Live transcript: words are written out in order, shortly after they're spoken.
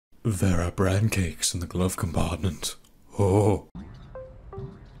There are bran cakes in the glove compartment. Oh.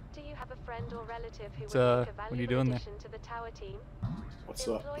 Do you have a friend or relative who What would are make a you valuable doing there? addition to the tower team? What's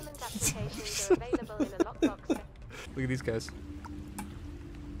up? Employment applications are available in a lockbox. Look at these guys.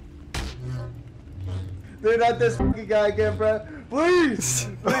 Dude, not this fucking guy again, bro. Please!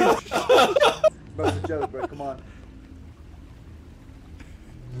 Please! Bro, it's a joke, bro. Come on.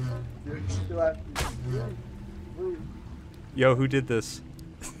 Dude, chill out. Please. Yo, who did this?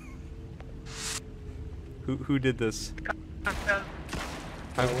 Who did this?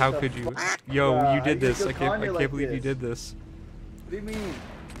 How could you? Yo, Bruh, you how did you this. get I so can't Kanye believe like you this? did this. What do you mean?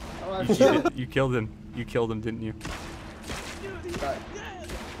 You killed him. You killed him, didn't you?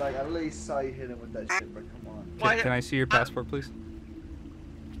 Like, at least saw you hit him with that shit, bro. Come on. Can I see your passport, please?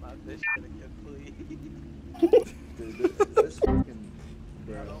 Not this shit again, please. Dude, this fucking.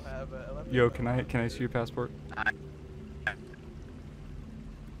 I Bro. don't have a. Yo, can I see your passport? He's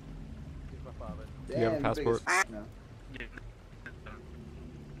my father. Do you have a Damn, big as passport? f- now.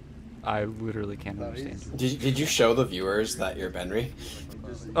 I literally can't No, understand he's- you. Did you show the viewers that you're Benry?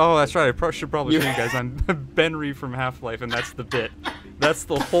 Just- Oh, that's right. I should probably show you guys. I'm Benry from Half-Life, and that's the bit. That's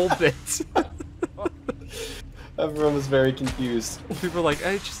the whole bit. Everyone was very confused. People are like,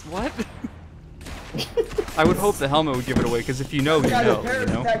 hey, just what? I would hope the helmet would give it away, because if you know, you Got know, a terrorist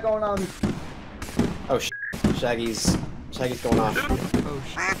you know? attack going on. Oh Shaggy's going off. Oh,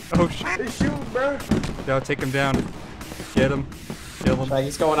 oh, shit. They shooting, bro. No, take him down. Get him. Kill him.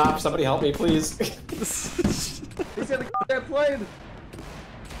 Shaggy's going off. Somebody help me, please. He's in the that plane.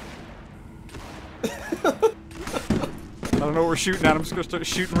 I don't know what we're shooting at. I'm just gonna start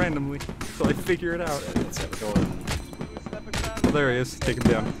shooting randomly until I figure it out. Let's get going. Oh, there he is. Take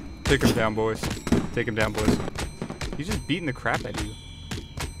him down. Take him down, boys. Take him down, boys. He's just beating the crap out of you.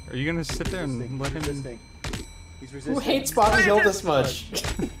 Are you gonna sit there and let him? Resisting. He's resisting. Who hates Bobby Hill this much?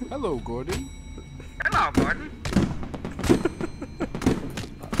 Hello, Gordon. Hello, Gordon.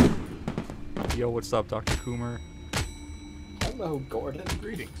 Yo, what's up, Dr. Coomer? Hello, Gordon.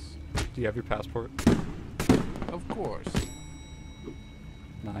 Greetings. Do you have your passport? Of course.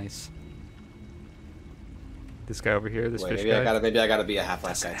 Nice. This guy over here, this Wait, fish maybe guy. I gotta be a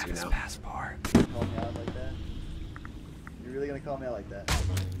Half-Life guy Have too his now. passport. Call me out like that? You're really gonna call me out like that?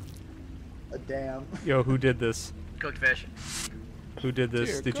 A damn. Yo, who did this? Cooked fish. Who did this?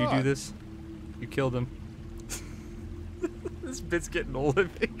 Dear Did you do God. this? You killed him. This bit's getting old, I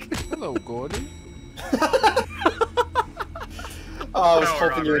think. Hello, Gordon. Oh, I was No,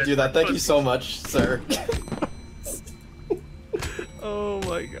 hoping you would Robert, do that. it's Thank you pussy. so much, sir. Oh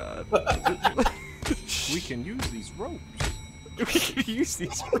my god. We can use these ropes. We can use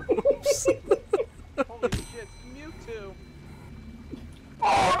these ropes. Holy shit, Mewtwo.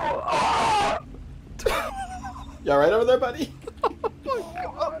 You alright over there, buddy?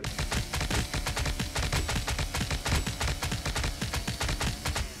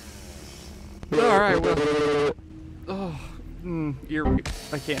 Alright, well. Oh,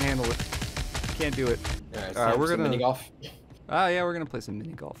 I can't handle it. Can't do it. Alright, we're we're gonna- mini golf. Ah, yeah, we're gonna play some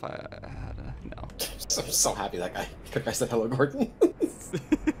mini golf. No. I'm so happy that guy said hello, Gordon.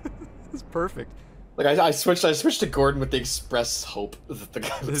 It's perfect. Like I switched to Gordon with the express hope that the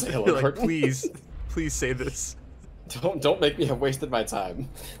guy would say hello, Like, Gordon. please say this. Don't make me have wasted my time.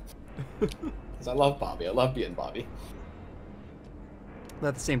 Because I love Bobby. I love being Bobby. But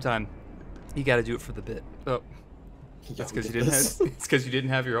at the same time, you gotta do it for the bit. Oh, Yo, that's we because you did didn't this. have. It's because you didn't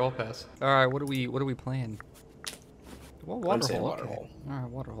have your all pass. All right, what are we playing? Well, I'm saying waterhole. waterhole. All right,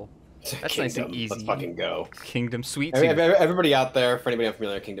 waterhole. That's nice and Kingdom. easy. Let's fucking go. Kingdom, sweet Every- tooth. Everybody out there, for anybody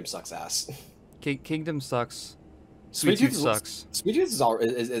unfamiliar, Kingdom sucks ass. Kingdom sucks. Sweet tooth sucks. Sweet Tooth is a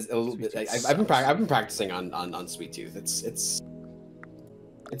little Sweet bit. Tooth I've been practicing on Sweet Tooth. It's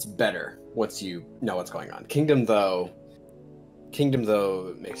better once you know what's going on. Kingdom though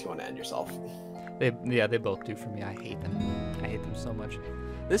makes you want to end yourself. They both do for me. I hate them. I hate them so much.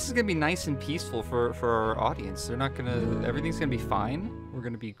 This is gonna be nice and peaceful for our audience. They're not gonna. Everything's gonna be fine. We're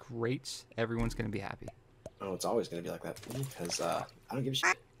gonna be great. Everyone's gonna be happy. Oh, it's always gonna be like that because I don't give a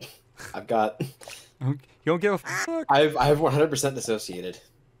shit. I've got. You don't give a fuck. I've 100% dissociated.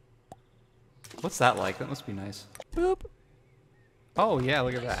 What's that like? That must be nice. Boop. Oh yeah,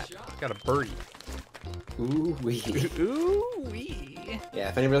 look at that. Got a birdie. Ooh wee. Ooh wee. Yeah,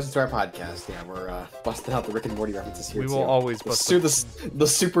 if anybody listens to our podcast, yeah, we're busting out the Rick and Morty references here. We too. will always We'll bust sue the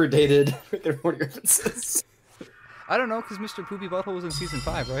super dated Rick and Morty references. I don't know, because Mr. Poopy Butthole was in season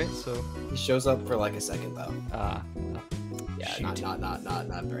 5, right? So. He shows up for like a second though. Yeah, shoot.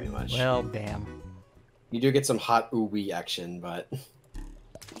 not very much. Well, damn. You do get some hot ooh wee action, but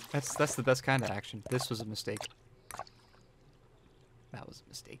That's the best kind of action. This was a mistake. That was a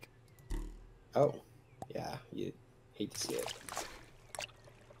mistake. Oh, yeah. You hate to see it.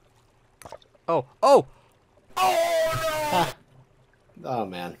 Oh, oh! Oh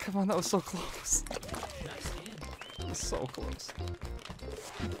man. Come on, that was so close. That was so close.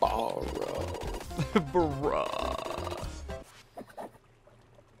 Borrow. Bruh.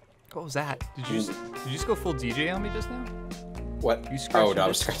 What was that? Did you just go full DJ on me just now? What? You scratched Oh no, I your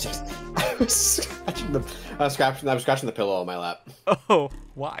was scratching. I was scratching the pillow on my lap. Oh,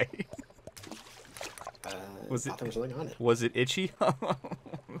 why? Was I thought there was something on it. Was it itchy? Okay,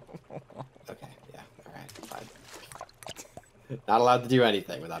 yeah, alright, fine. Not allowed to do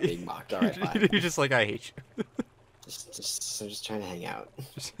anything without being mocked. Alright, fine. You're just like, I hate you. I'm just trying to hang out.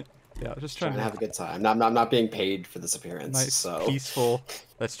 Yeah, just Trying trying to have a good time. I'm not being paid for this appearance, nice, so... peaceful.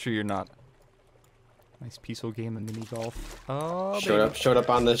 That's true, you're not. Nice peaceful game of mini golf. Oh, Showed baby. up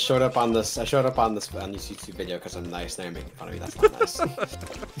on this I showed up on this YouTube video because I'm nice. Now you're making fun of me. That's not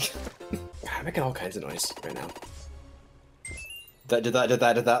nice. I'm making all kinds of noise right now. Did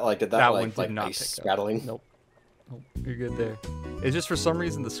that one did like not ice pick up. rattling? Nope. Nope, you're good there. It's just for some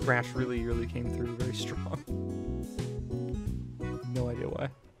reason the scratch really came through very strong. No idea why.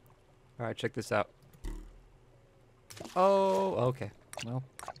 Alright, check this out. Oh, okay. Well,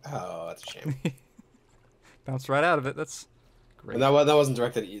 Oh, that's a shame. bounced right out of it. That's great. And that wasn't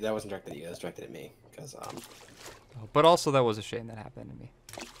directed at you. That wasn't directed at you. That was directed at me. Because Oh, but also that was a shame that happened to me.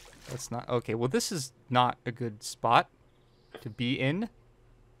 That's not okay. Well, this is not a good spot to be in.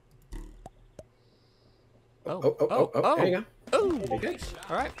 oh, there you go. Oh, Okay.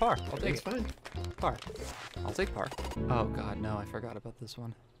 all right, par. I'll take It's it. fine. Par. I'll take par. Oh God, no! I forgot about this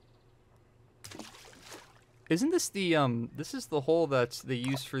one. Isn't this the This is the hole that they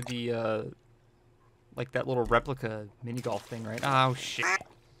use for the like that little replica mini golf thing, right? Oh shit.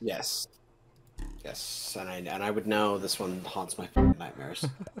 Yes. Yes, and I would know this one haunts my fucking nightmares.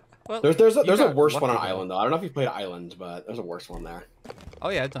 Well, There's you a got worse one on lucky, though. Island though. I don't know if you played Island, but there's a worse one there. Oh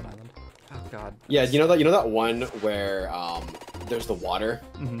yeah, I've done Island. Oh God. Yeah, you know that one where there's the water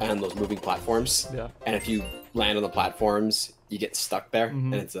and those moving platforms. Yeah. And if you land on the platforms, you get stuck there,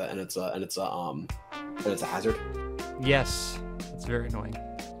 Mhm. and it's a hazard. Yes, that's very annoying.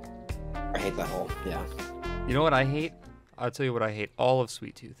 I hate that hole. Yeah. You know what I hate? I'll tell you what I hate. All of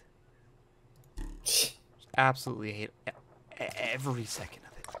Sweet Tooth. Absolutely hate every second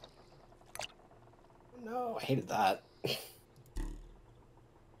of it. No, I hated that.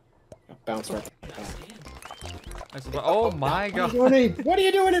 Bounce right. Oh my God. What are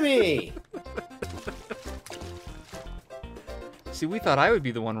you doing to me? See, we thought I would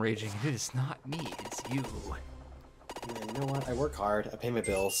be the one raging. It is not me. It's you. Man, you know what? I work hard. I pay my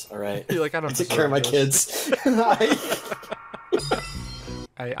bills. All right. You're like, I don't I take care of my deserve this. kids.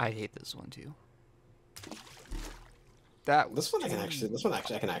 I hate this one too. This one I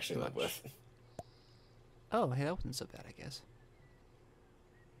can actually live with. Oh, hey, that wasn't so bad, I guess.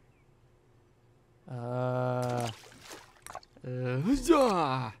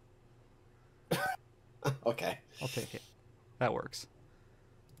 Huzzah! Okay. I'll take it. That works.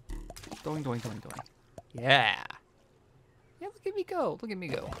 Doing, doing, doing, doing. Yeah. Yeah, look at me go. Look at me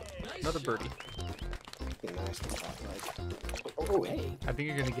go. Another birdie. Nice. Oh, hey. I think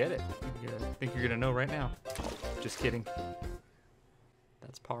you're gonna get it. I think you're gonna know right now. Just kidding.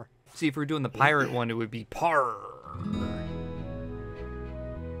 That's par. See, if we're doing the pirate one, it would be par.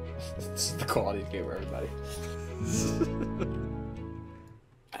 This is the quality of game for everybody.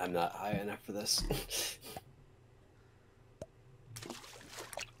 I'm not high enough for this.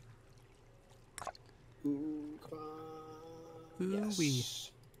 Ooh, come on. Ooh-wee.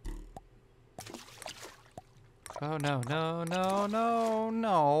 Yes. Oh no, no, no, no,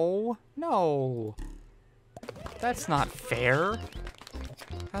 no, no. That's not fair.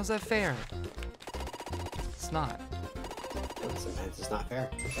 How's that fair? It's not. Sometimes it's not fair.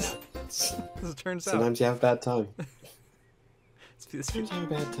 As it turns out. Sometimes you have a bad time. This Sometimes you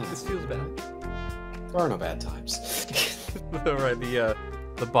have a bad time. This feels bad. There are no bad times. All right,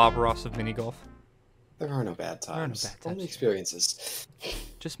 the Bob Ross of mini golf. There are no bad There are no times. bad Only times. experiences.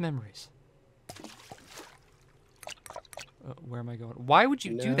 Just memories. Where am I going? Why would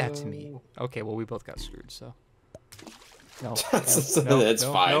you do that to me? No. Okay, well we both got screwed, so. No. It's no,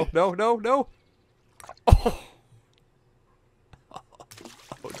 fine. No, no, no, no. Oh.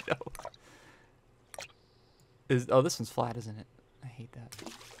 Oh no. This one's flat, isn't it? I hate that.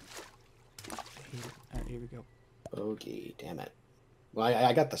 I hate it. Alright, here we go. Bogey, damn it. Well,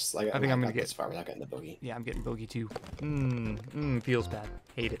 I got this. I think I'm gonna got get- this far without getting the bogey. Yeah, I'm getting bogey too. Feels bad.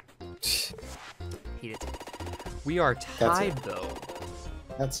 Hate it. Hate it. We are tied though.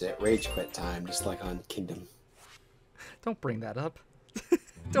 That's it. Rage quit time, just like on Kingdom. Don't bring that up.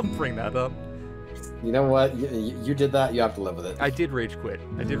 Don't bring that up. You know what? You did that. You have to live with it. I did rage quit.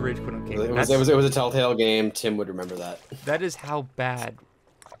 I did rage quit on Kingdom. It was a Telltale game. Tim would remember that. That is how bad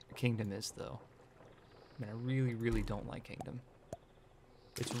Kingdom is, though. I mean, I really, really don't like Kingdom.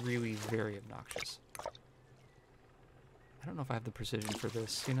 It's really very obnoxious. I don't know if I have the precision for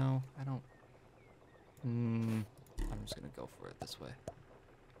this, you know? I don't... I'm just gonna go for it this way.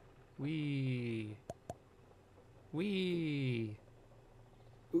 Wee. Wee.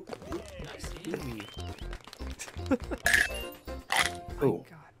 Wee. Ooh.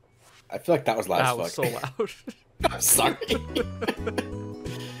 God. I feel like that was loud That as was so fuck. loud. I'm sorry.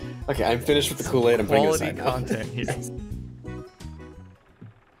 Okay, I'm finished with the Kool-Aid. I'm putting it Quality aside now. content here.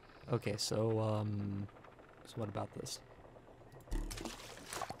 Okay, so what about this?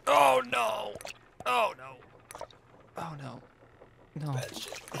 Oh no! Oh no! Oh no! No. Bad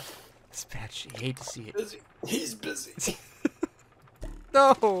shit. It's bad shit. You hate to see it. Busy. He's busy.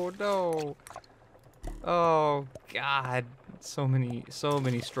 No, no. Oh God. So many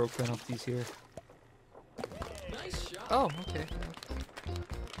stroke penalties here. Nice shot. Oh, okay.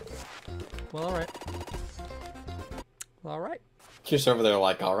 Well, all right. Well, all right. Just over there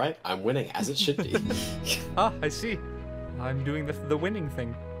like, all right, I'm winning as it should be. Ah, I see. I'm doing the winning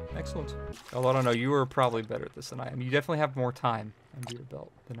thing. Excellent. Although I don't know, you are probably better at this than I am. You definitely have more time under your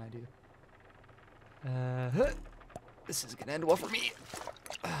belt than I do. This is gonna end well for me.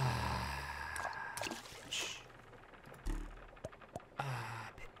 Bitch.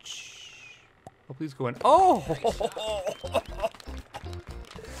 Oh, please go in. Oh!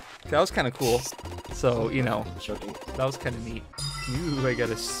 That was kind of cool. So, you know, Joking. that was kind of neat. Ooh, I got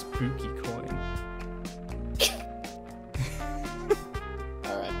a spooky coin.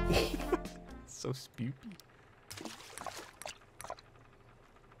 All right. So spooky.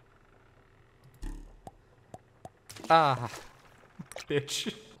 Ah,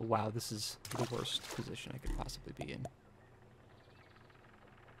 bitch. Wow, this is the worst position I could possibly be in.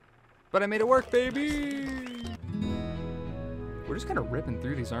 But I made it work, baby! We're just kind of ripping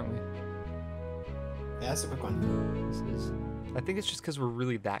through these, aren't we? Yeah, that's a quick one. This is... I think it's just because we're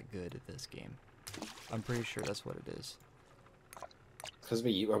really that good at this game. I'm pretty sure that's what it is. Because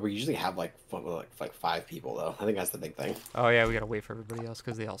we usually have like 5 people though. I think that's the big thing. Oh yeah, we gotta wait for everybody else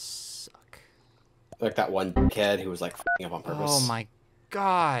because they all suck. Like that one kid who was like f***ing up on purpose. Oh my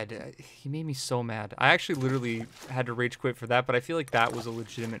god, he made me so mad. I actually literally had to rage quit for that, but I feel like that was a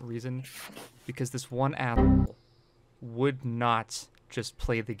legitimate reason because this one asshole would not just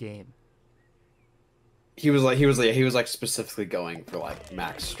play the game. He was specifically going for like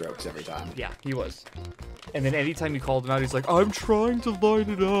max strokes every time. Yeah, he was. And then anytime you called him out, he's like, "I'm trying to line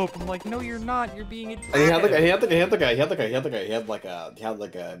it up." I'm like, "No, you're not. You're being a." And he had like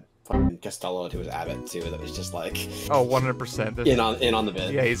a fucking Costello to his Abbott too. That was just like Oh, 100%. in on the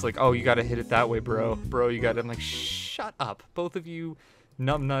bid. Yeah, he's like, "Oh, you gotta hit it that way, bro. Bro, you gotta." I'm like, "Shut up, both of you,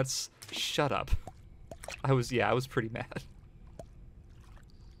 numbnuts. Shut up." I was pretty mad.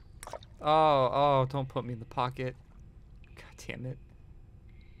 Oh, don't put me in the pocket. God damn it.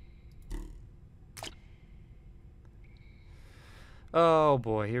 Oh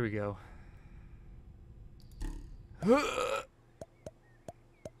boy, here we go. Oh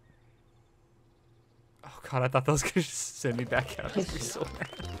god, I thought that was gonna just send me back out. I'd be so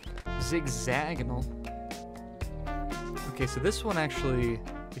mad. Zigzagonal. Okay, so this one actually,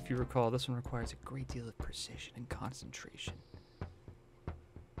 if you recall, this one requires a great deal of precision and concentration.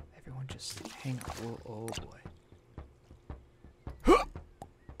 Everyone just hang on. Whoa, oh boy.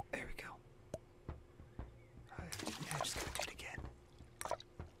 There we go. I just gotta do it again.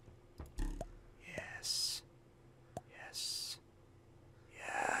 Yes. Yes.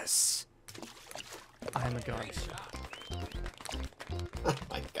 Yes. I'm a god. Oh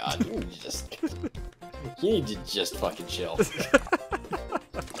my god, you need to just fucking chill.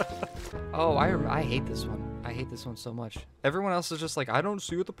 Oh, I hate this one. I hate this one so much. Everyone else is just like, I don't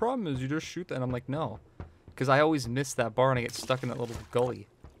see what the problem is. You just shoot that. And I'm like, no. Because I always miss that bar and I get stuck in that little gully.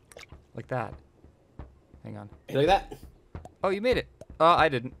 Like that. Hang on. You like that? Oh, you made it. I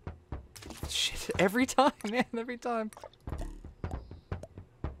didn't. Shit. Every time, man. Every time.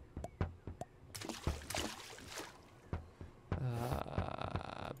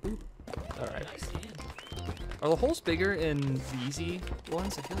 Boop. Alright. Are the holes bigger in the easy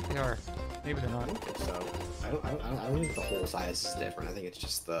ones? I feel like they are. Maybe they're not. I don't think so. I don't think the whole size is different. I think it's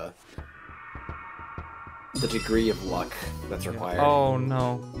just the degree of luck that's required. Oh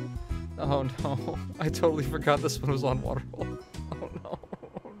no. Oh no. I totally forgot this one was on water hole. Oh no.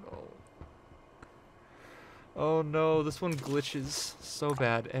 Oh no. Oh no. This one glitches so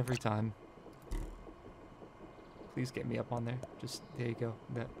bad every time. Please get me up on there. Just there you go.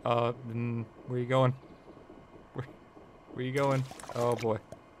 That where you going? Where you going? Oh boy.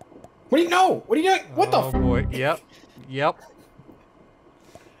 What do you know? What are you doing? What the? Oh boy. Yep. Yep.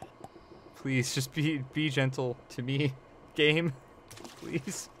 Please just be gentle to me, game.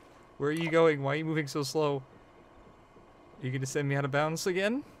 Please. Where are you going? Why are you moving so slow? Are you gonna send me out of bounds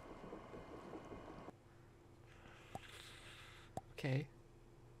again? Okay.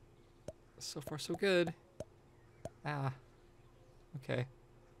 So far so good. Ah. Okay.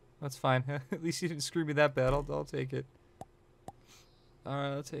 That's fine. At least you didn't screw me that bad. I'll take it.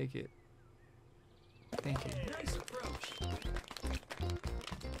 Alright, I'll take it. Thank you. Nice approach.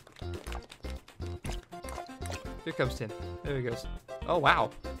 Here comes Tin. There he goes. Oh,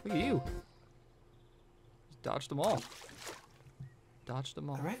 wow. Look at you. Just dodged them all. Dodged them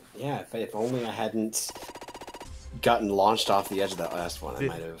all. All right. Yeah. If only I hadn't gotten launched off the edge of that last one, I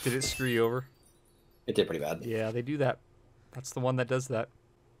might have. Did it screw you over? It did pretty bad. Yeah, they do that. That's the one that does that.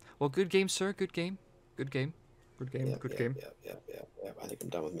 Well, good game, sir. Good game. Good game. Good game. Yep, Good yep, game. Yep. I think I'm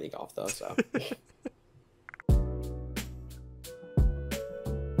done with mini golf though. So.